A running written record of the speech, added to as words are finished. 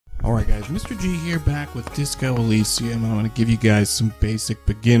Alright guys, Mr. G here back with Disco Elysium. I'm going to give you guys some basic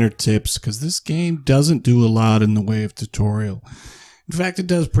beginner tips because this game doesn't do a lot in the way of tutorial. In fact, it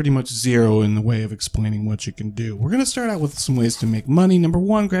does pretty much zero in the way of explaining what you can do. We're going to start out with some ways to make money. Number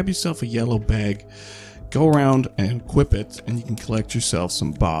one, grab yourself a yellow bag, go around and equip it, and you can collect yourself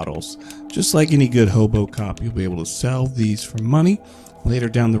some bottles. Just like any good hobo cop, you'll be able to sell these for money. Later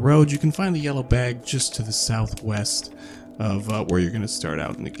down the road, you can find the yellow bag just to the southwest of where you're going to start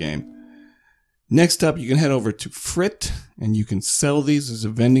out in the game. Next up, you can head over to Frit, and you can sell these as a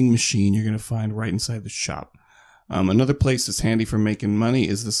vending machine you're going to find right inside the shop. Another place that's handy for making money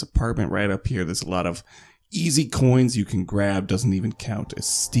is this apartment right up here. There's a lot of easy coins you can grab. Doesn't even count as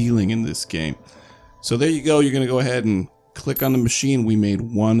stealing in this game. So there you go. You're going to go ahead and click on the machine. We made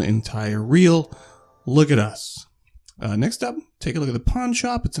one entire reel. Look at us. Next up, take a look at the pawn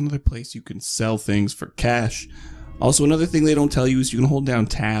shop. It's another place you can sell things for cash. Also, another thing they don't tell you is you can hold down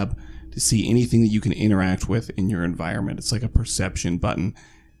tab to see anything that you can interact with in your environment. It's like a perception button.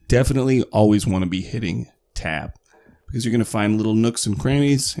 Definitely always want to be hitting tab because you're going to find little nooks and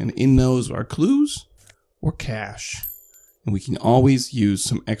crannies, and in those are clues or cash. And we can always use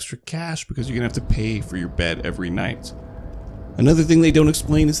some extra cash because you're going to have to pay for your bed every night. Another thing they don't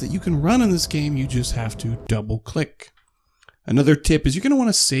explain is that you can run in this game, you just have to double click. Another tip is you're going to want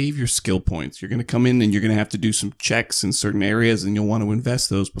to save your skill points. You're going to come in and you're going to have to do some checks in certain areas, and you'll want to invest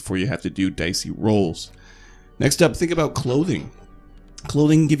those before you have to do dicey rolls. Next up, think about clothing.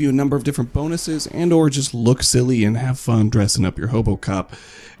 Clothing can give you a number of different bonuses and or just look silly and have fun dressing up your hobo cop.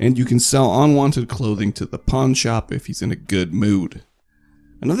 And you can sell unwanted clothing to the pawn shop if he's in a good mood.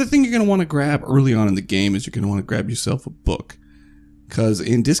 Another thing you're going to want to grab early on in the game is you're going to want to grab yourself a book. Because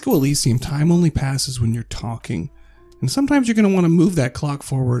in Disco Elysium, time only passes when you're talking. And sometimes you're going to want to move that clock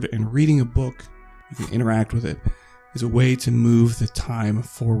forward, and reading a book, you can interact with it, is a way to move the time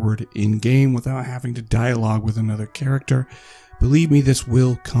forward in-game without having to dialogue with another character. Believe me, this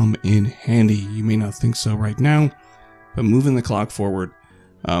will come in handy. You may not think so right now, but moving the clock forward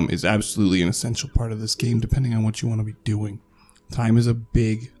is absolutely an essential part of this game, depending on what you want to be doing. Time is a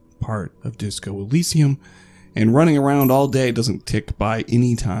big part of Disco Elysium, and running around all day doesn't tick by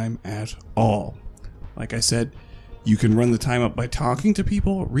any time at all. Like I said, you can run the time up by talking to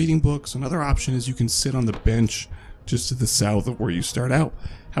people, reading books. Another option is you can sit on the bench just to the south of where you start out.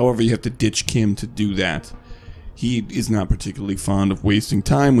 However, you have to ditch Kim to do that. He is not particularly fond of wasting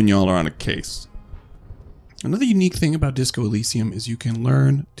time when y'all are on a case. Another unique thing about Disco Elysium is you can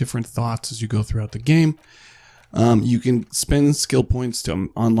learn different thoughts as you go throughout the game. You can spend skill points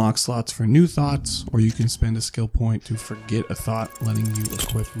to unlock slots for new thoughts, or you can spend a skill point to forget a thought, letting you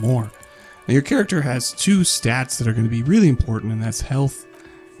equip more. Now, your character has two stats that are going to be really important, and that's health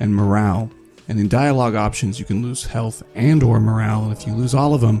and morale. And in dialogue options, you can lose health and or morale, and if you lose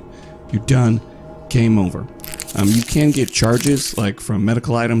all of them, you're done. Game over. You can get charges like from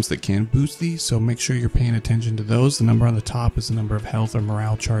medical items that can boost these, so make sure you're paying attention to those. The number on the top is the number of health or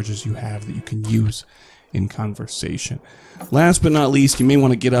morale charges you have that you can use in conversation. Last but not least, you may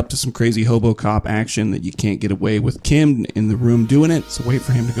want to get up to some crazy hobo cop action that you can't get away with Kim in the room doing it, so wait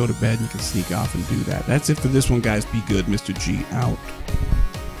for him to go to bed and you can sneak off and do that. That's it for this one, guys. Be good. Mr. G out.